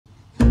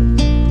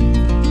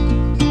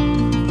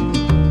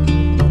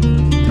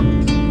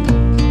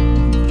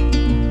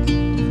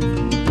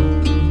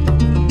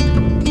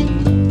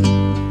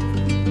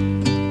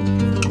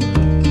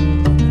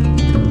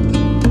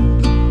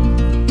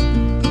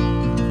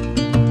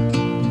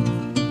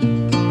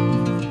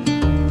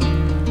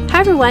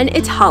everyone,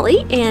 it's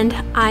Holly and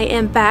I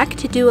am back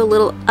to do a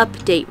little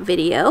update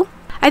video.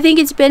 I think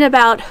it's been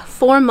about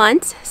 4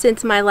 months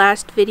since my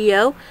last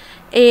video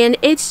and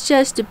it's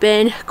just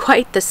been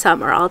quite the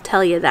summer, I'll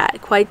tell you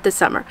that, quite the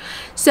summer.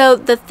 So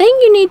the thing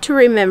you need to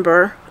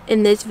remember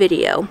in this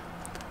video,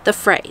 the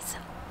phrase,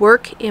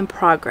 work in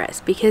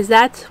progress, because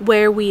that's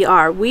where we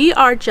are. We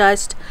are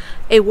just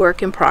a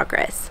work in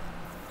progress.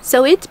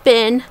 So it's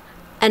been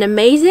an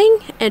amazing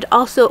and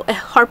also a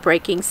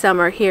heartbreaking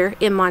summer here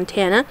in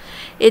Montana.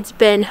 It's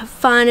been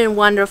fun and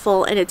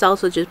wonderful, and it's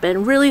also just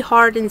been really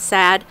hard and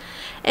sad,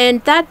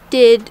 and that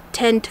did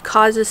tend to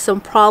cause us some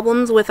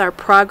problems with our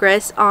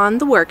progress on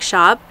the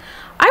workshop.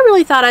 I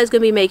really thought I was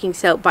going to be making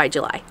soap by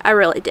July. I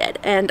really did,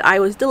 and I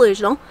was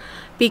delusional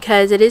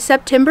because it is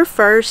September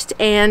 1st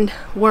and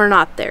we're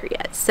not there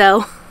yet.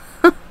 So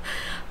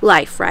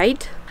life,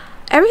 right?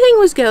 Everything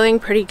was going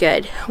pretty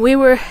good. We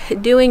were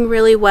doing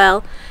really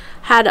well.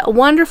 Had a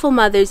wonderful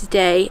Mother's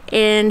Day,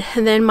 and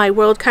then my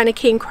world kind of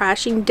came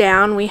crashing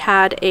down. We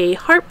had a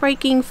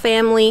heartbreaking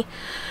family,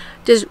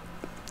 just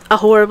a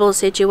horrible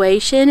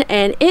situation,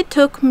 and it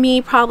took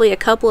me probably a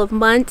couple of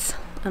months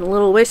and a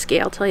little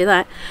whiskey, I'll tell you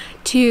that,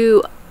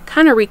 to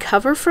kind of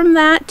recover from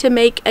that, to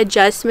make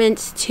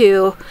adjustments,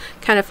 to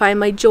kind of find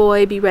my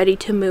joy, be ready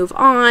to move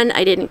on.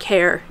 I didn't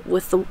care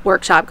if the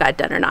workshop got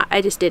done or not.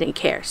 I just didn't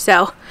care.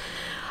 So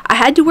I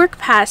had to work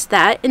past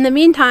that. In the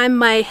meantime,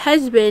 my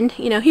husband,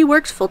 you know, he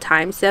works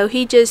full-time, so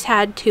he just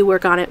had to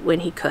work on it when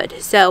he could.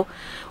 So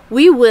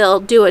we will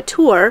do a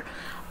tour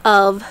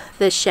of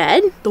the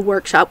shed, the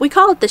workshop. We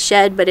call it the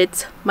shed, but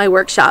it's my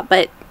workshop,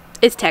 but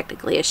it's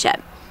technically a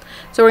shed.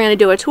 So we're going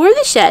to do a tour of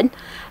the shed,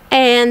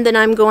 and then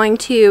I'm going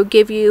to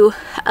give you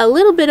a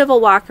little bit of a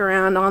walk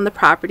around on the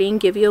property and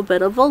give you a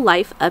bit of a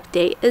life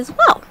update as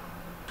well.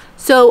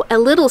 So a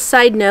little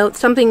side note,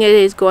 something that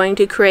is going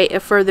to create a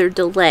further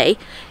delay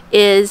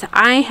is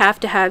I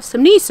have to have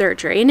some knee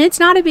surgery, and it's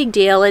not a big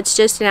deal, it's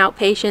just an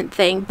outpatient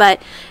thing,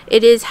 but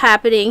it is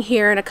happening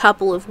here in a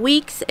couple of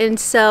weeks. And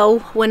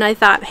so when I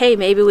thought, hey,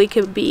 maybe we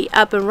could be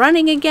up and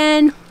running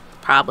again,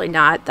 probably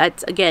not,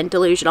 that's again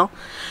delusional.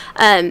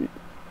 I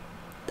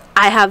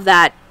have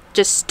that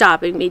just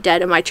stopping me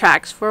dead in my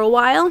tracks for a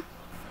while.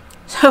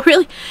 So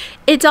really,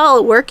 it's all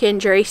a work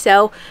injury.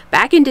 So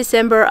back in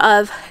December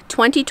of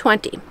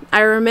 2020, I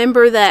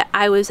remember that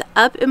I was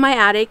up in my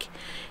attic,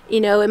 you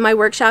know, in my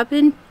workshop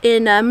in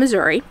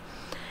Missouri,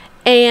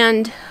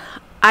 and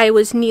I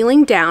was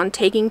kneeling down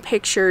taking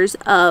pictures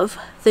of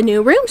the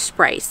new room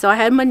sprays. So I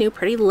had my new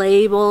pretty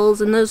labels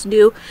and those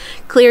new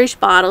clearish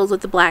bottles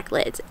with the black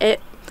lids.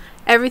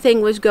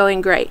 Everything was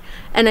going great,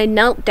 and I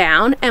knelt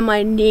down and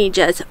my knee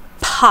just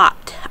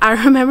popped. I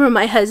remember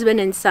my husband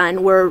and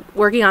son were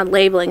working on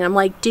labeling. I'm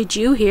like, did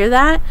you hear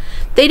that?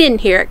 They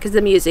didn't hear it because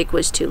the music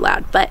was too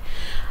loud, but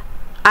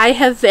I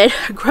have been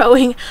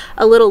growing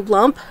a little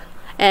lump,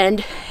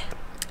 and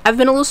I've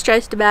been a little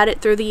stressed about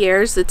it through the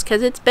years. It's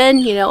because it's been,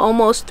 you know,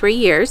 almost 3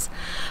 years.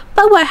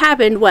 But what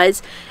happened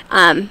was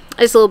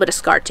it's a little bit of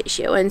scar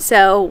tissue. And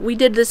so we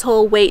did this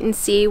whole wait and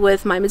see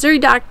with my Missouri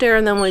doctor,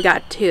 and then we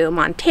got to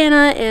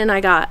Montana and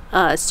I got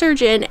a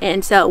surgeon.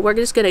 And so we're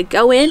just going to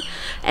go in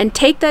and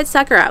take that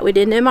sucker out. We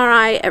did an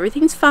MRI.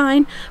 Everything's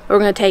fine, but we're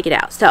going to take it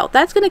out. So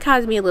that's going to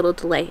cause me a little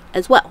delay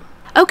as well.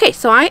 Okay,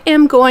 so I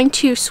am going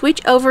to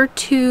switch over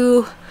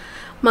to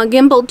my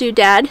gimbal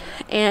doodad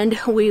and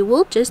we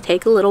will just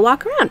take a little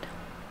walk around.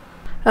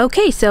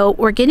 Okay, so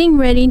we're getting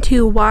ready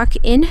to walk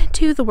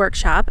into the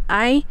workshop.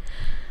 I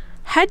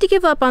had to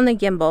give up on the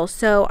gimbal,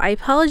 so I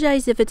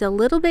apologize if it's a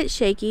little bit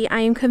shaky. I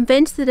am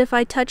convinced that if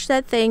I touch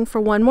that thing for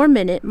 1 more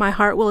minute, my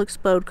heart will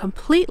explode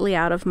completely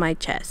out of my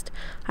chest.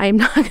 I am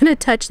not going to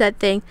touch that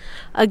thing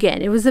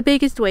again. It was the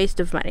biggest waste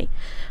of money.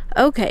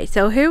 Okay,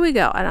 so here we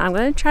go, and I'm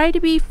going to try to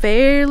be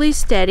fairly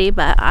steady,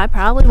 but I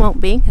probably won't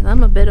be because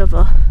I'm a bit of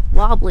a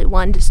wobbly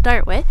one to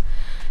start with.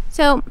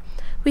 So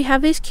we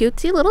have this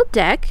cutesy little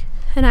deck,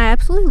 and I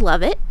absolutely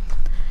love it.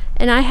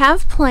 And I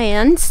have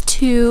plans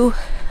to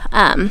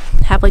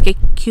have like a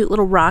cute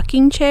little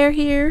rocking chair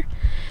here,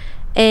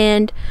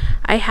 and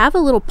I have a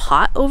little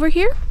pot over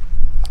here,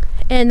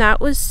 and that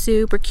was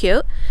super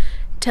cute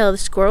till the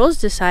squirrels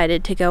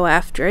decided to go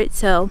after it.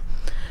 So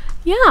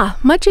yeah,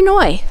 much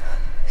annoy.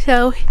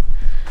 So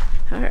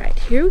all right,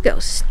 here we go,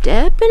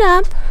 stepping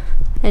up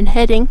and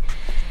heading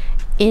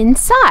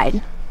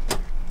inside.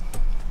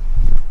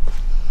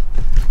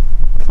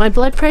 My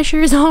blood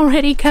pressure is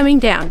already coming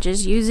down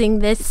just using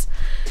this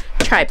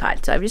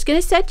tripod, so I'm just going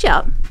to set you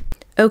up.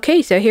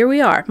 Okay, so here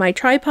we are. My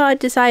tripod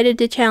decided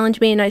to challenge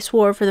me, and I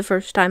swore for the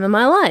first time in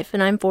my life,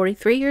 and I'm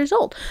 43 years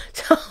old.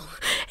 So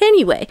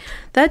anyway,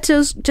 that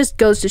just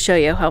goes to show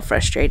you how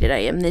frustrated I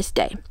am this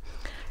day.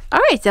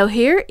 All right, so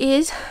here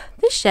is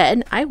the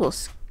shed. I will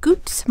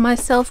scoot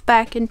myself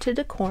back into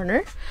the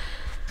corner.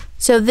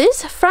 So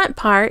this front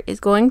part is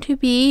going to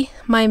be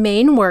my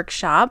main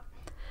workshop.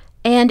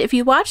 And if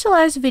you watched the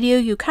last video,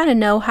 you kind of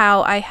know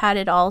how I had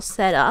it all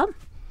set up.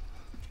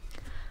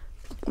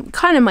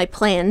 Kind of my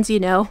plans, you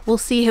know. We'll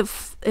see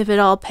if it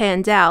all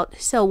pans out.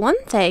 So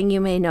one thing you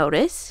may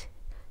notice,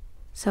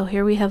 so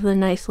here we have the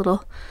nice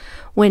little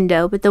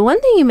window. But the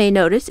one thing you may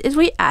notice is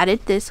we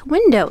added this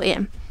window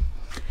in.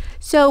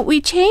 So we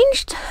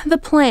changed the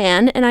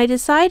plan, and I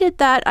decided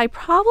that I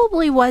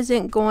probably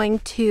wasn't going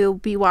to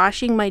be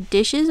washing my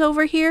dishes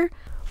over here,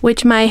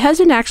 which my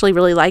husband actually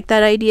really liked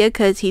that idea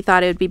because he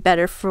thought it would be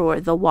better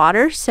for the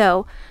water.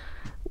 So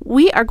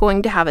we are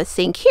going to have a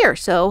sink here.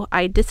 So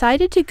I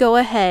decided to go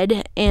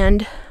ahead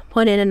and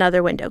put in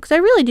another window because I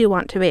really do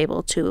want to be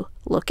able to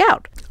look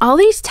out. All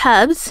these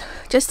tubs,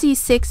 just these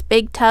 6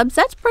 big tubs,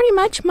 that's pretty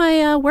much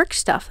my work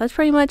stuff. That's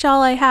pretty much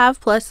all I have,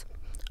 plus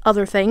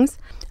other things.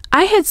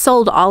 I had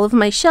sold all of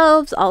my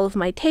shelves, all of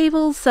my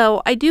tables,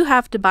 so I do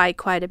have to buy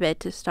quite a bit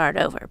to start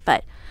over.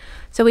 But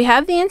so we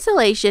have the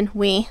insulation.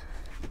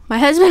 My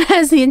husband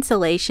has the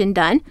insulation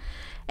done,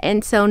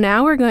 and so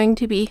now we're going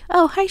to be,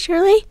 oh, hi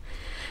Shirley.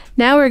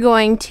 Now we're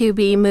going to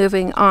be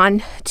moving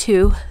on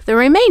to the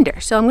remainder.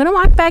 So I'm going to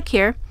walk back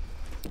here,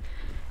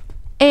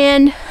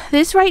 and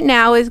this right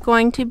now is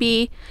going to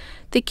be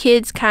the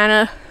kids' kind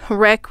of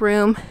rec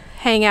room,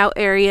 hangout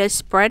area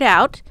spread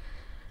out.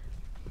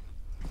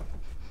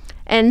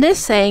 And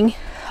this thing,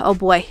 oh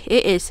boy,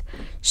 it is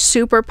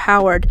super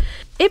powered.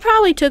 It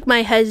probably took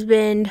my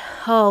husband,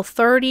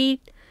 30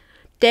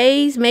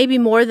 days, maybe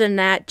more than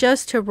that,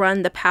 just to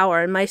run the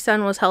power. And my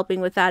son was helping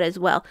with that as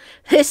well.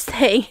 This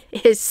thing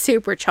is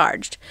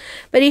supercharged.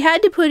 But he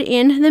had to put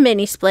in the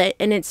mini split,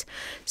 and it's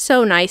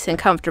so nice and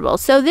comfortable.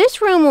 So this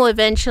room will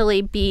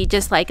eventually be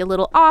just like a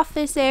little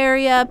office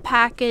area,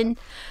 package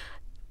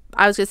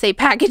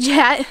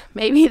at,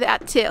 maybe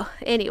that too.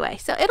 Anyway,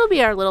 so it'll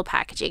be our little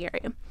packaging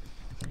area.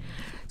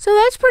 So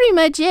that's pretty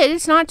much it.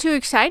 It's not too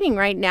exciting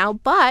right now,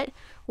 but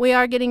we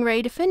are getting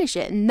ready to finish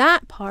it. And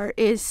that part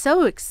is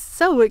so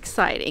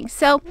exciting.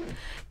 So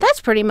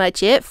that's pretty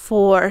much it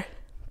for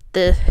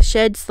the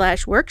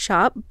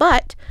shed/workshop,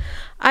 but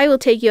I will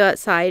take you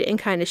outside and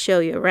kind of show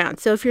you around.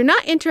 So if you're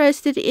not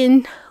interested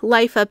in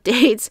life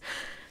updates,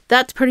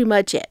 that's pretty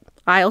much it.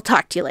 I'll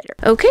talk to you later.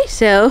 Okay,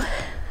 so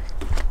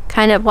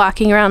kind of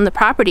walking around the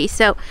property.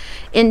 So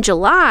in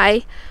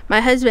July,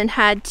 my husband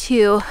had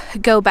to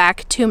go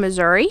back to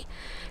Missouri.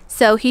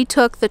 So he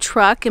took the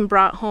truck and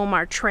brought home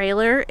our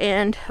trailer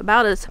and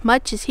about as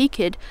much as he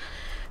could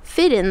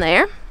fit in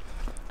there.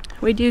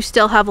 We do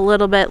still have a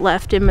little bit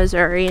left in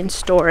Missouri in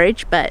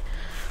storage, but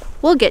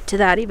we'll get to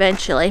that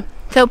eventually.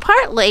 So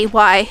partly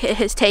why it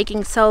is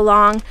taking so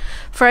long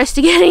for us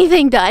to get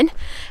anything done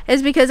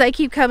is because I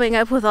keep coming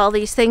up with all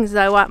these things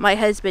that I want my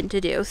husband to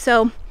do.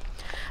 So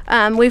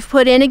we've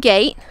put in a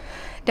gate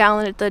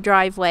down at the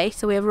driveway.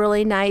 So we have a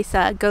really nice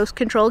ghost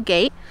control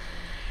gate.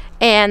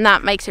 And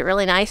that makes it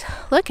really nice.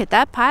 Look at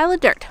that pile of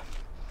dirt.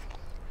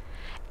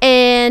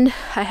 And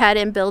I had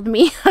him build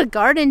me a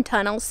garden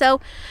tunnel.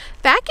 So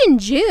back in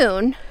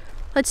June,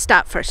 let's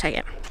stop for a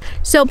second.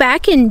 So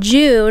back in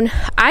June,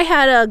 I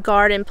had a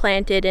garden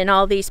planted in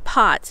all these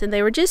pots, and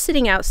they were just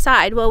sitting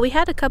outside. Well, we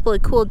had a couple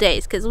of cool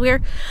days because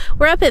we're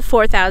up at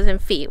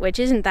 4,000 feet, which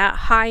isn't that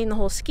high in the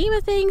whole scheme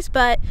of things,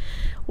 but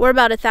we're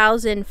about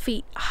 1,000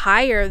 feet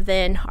higher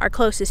than our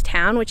closest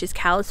town, which is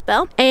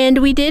Kalispell. And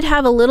we did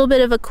have a little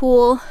bit of a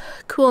cool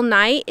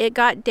night. It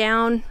got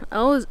down,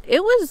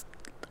 it was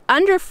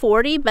under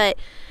 40, but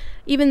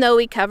even though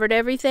we covered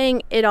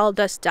everything, it all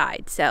just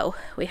died. So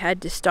we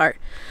had to start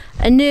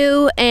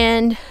anew,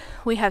 and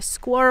we have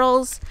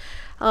squirrels.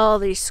 Oh,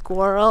 these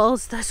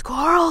squirrels, the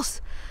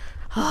squirrels.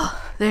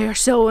 Oh, they are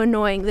so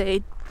annoying.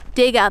 They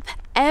dig up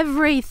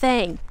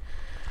everything.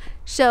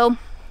 So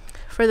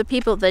for the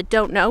people that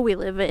don't know, we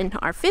live in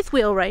our 5th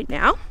wheel right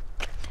now,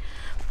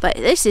 but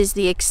this is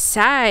the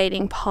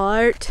exciting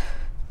part.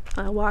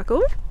 I'll walk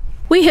over.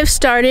 We have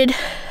started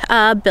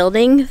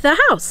building the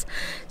house.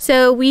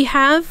 So we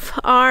have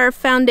our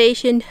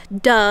foundation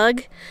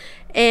dug,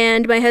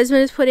 and my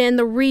husband has put in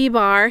the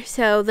rebar.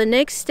 So the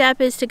next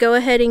step is to go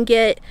ahead and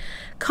get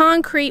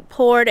concrete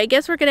poured. I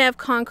guess we're gonna have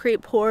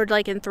concrete poured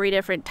like in 3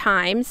 different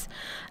times.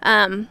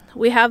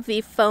 We have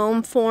the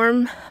foam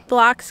form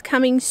blocks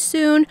coming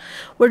soon.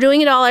 We're doing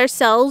it all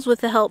ourselves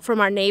with the help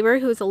from our neighbor,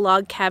 who's a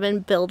log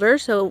cabin builder.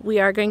 So we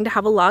are going to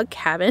have a log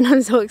cabin.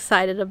 I'm so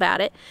excited about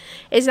it.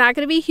 It's not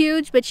going to be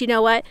huge, but you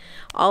know what?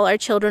 All our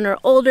children are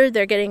older.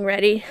 They're getting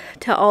ready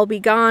to all be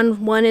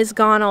gone. One is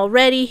gone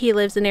already. He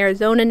lives in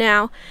Arizona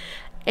now.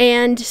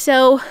 And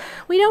so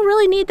we don't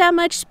really need that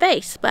much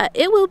space, but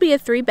it will be a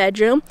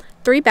 3-bedroom,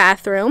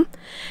 3-bathroom,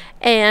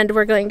 and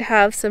we're going to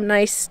have some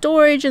nice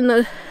storage in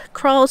the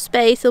crawl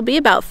space. It'll be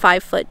about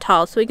 5 foot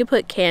tall, so we can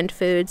put canned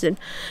foods and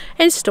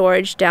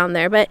storage down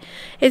there. But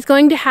it's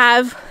going to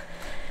have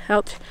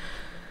out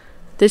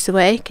this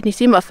way. Can you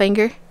see my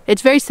finger?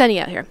 It's very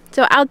sunny out here.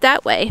 So out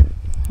that way,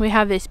 we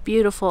have this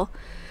beautiful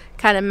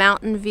kind of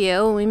mountain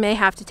view. We may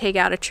have to take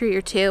out a tree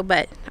or two,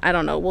 but I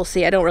don't know, we'll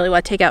see. I don't really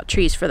want to take out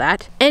trees for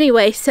that.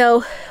 Anyway,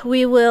 so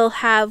we will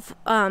have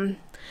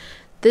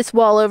this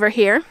wall over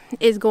here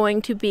is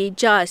going to be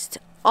just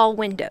all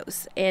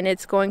windows, and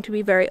it's going to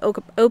be very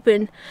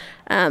open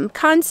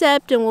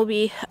concept, and will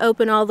be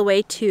open all the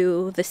way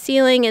to the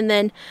ceiling. And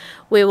then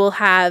we will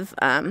have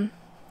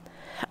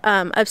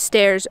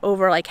upstairs,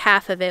 over like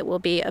half of it will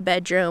be a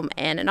bedroom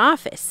and an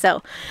office.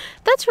 So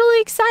that's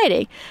really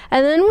exciting.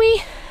 And then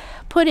we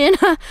put in,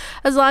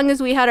 as long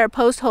as we had our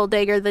post hole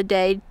digger the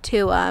day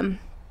to,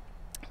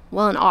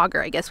 well, an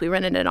auger, I guess we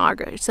rented an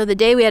auger. So the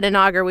day we had an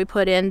auger, we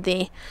put in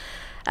the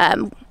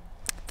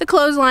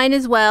clothesline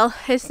as well.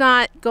 It's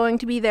not going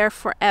to be there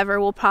forever.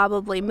 We'll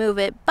probably move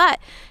it, but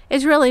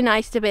it's really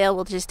nice to be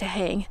able just to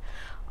hang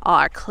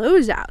our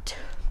clothes out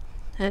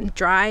and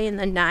dry in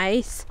the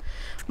nice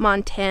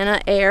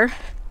Montana air.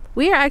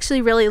 We are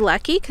actually really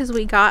lucky because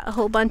we got a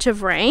whole bunch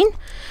of rain.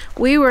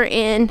 We were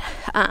in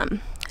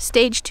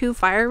stage 2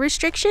 fire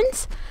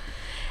restrictions,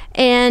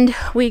 and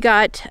we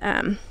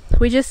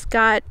just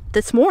got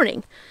this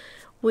morning,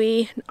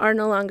 we are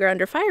no longer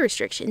under fire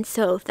restrictions,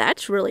 so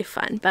that's really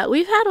fun. But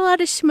we've had a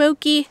lot of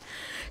smoky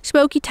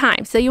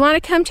time. So you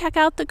want to come check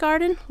out the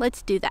garden?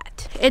 Let's do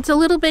that. It's a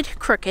little bit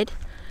crooked,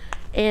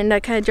 and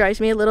that kind of drives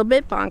me a little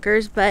bit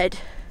bonkers,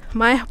 but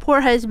my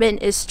poor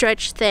husband is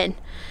stretched thin,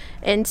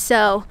 and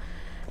so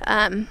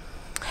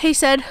he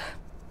said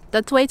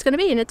that's the way it's going to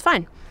be, and it's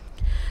fine.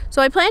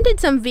 So I planted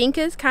some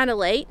vincas kind of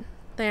late.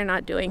 They're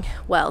not doing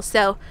well,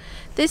 so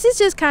this is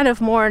just kind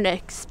of more an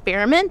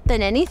experiment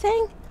than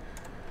anything,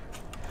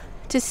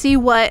 to see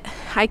what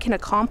I can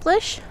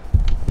accomplish.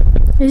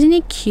 Isn't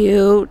he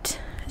cute?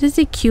 This is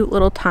a cute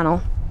little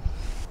tunnel.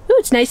 Ooh,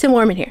 it's nice and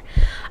warm in here.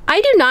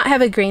 I do not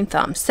have a green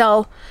thumb,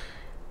 so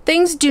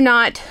things do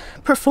not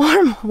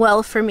perform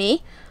well for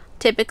me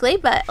typically,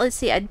 but let's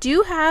see, I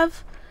do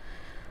have,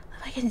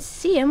 if I can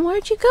see them.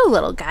 Where'd you go,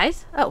 little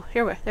guys? Oh,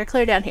 here we are. They're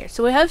clear down here.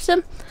 So we have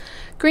some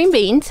green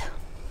beans,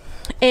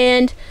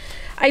 and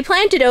I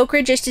planted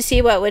okra just to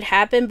see what would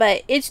happen,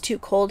 but it's too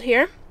cold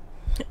here.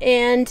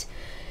 And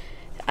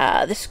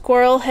the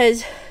squirrel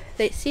has,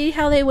 see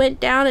how they went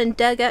down and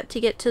dug up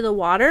to get to the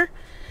water?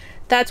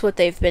 That's what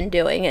they've been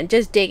doing, and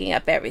just digging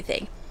up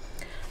everything.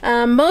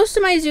 Most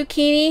of my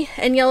zucchini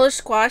and yellow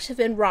squash have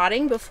been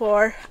rotting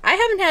before. I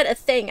haven't had a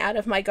thing out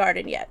of my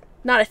garden yet.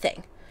 Not a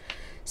thing.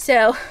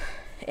 So,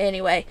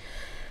 anyway,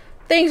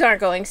 things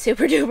aren't going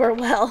super duper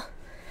well.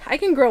 I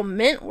can grow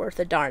mint worth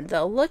a darn,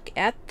 though. Look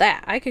at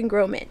that. I can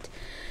grow mint.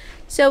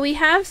 So we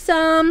have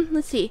some,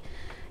 let's see,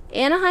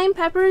 Anaheim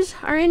peppers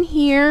are in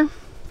here.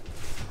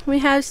 We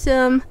have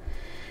some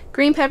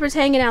green peppers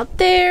hanging out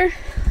there.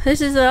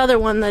 This is the other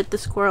one that the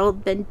squirrel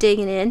had been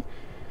digging in.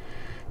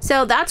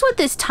 So that's what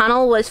this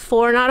tunnel was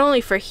for, not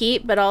only for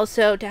heat, but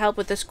also to help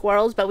with the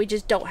squirrels, but we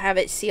just don't have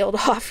it sealed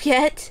off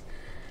yet.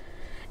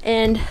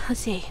 And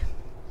let's see,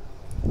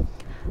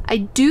 I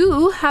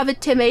do have a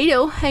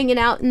tomato hanging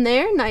out in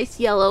there, nice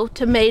yellow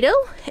tomato.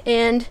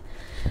 And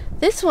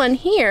this one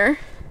here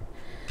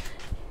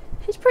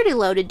is pretty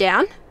loaded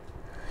down.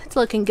 It's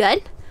looking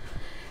good.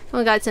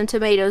 We got some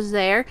tomatoes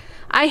there.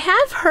 I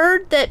have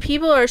heard that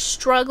people are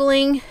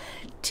struggling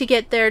to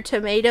get their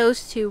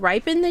tomatoes to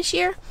ripen this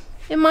year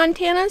in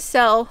Montana,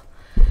 so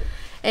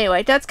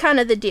anyway, that's kind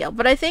of the deal.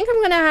 But I think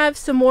I'm gonna have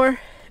some more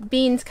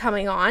beans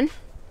coming on,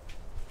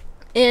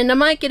 and I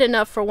might get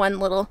enough for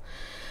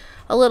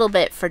a little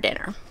bit for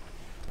dinner.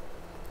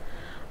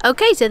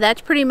 Okay, so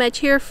that's pretty much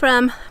here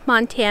from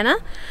Montana.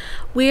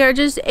 We are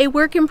just a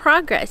work in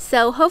progress,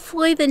 so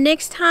hopefully the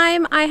next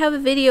time I have a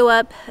video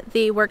up,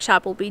 the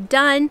workshop will be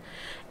done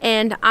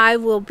and I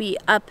will be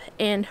up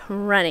and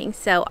running.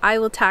 So I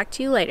will talk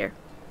to you later.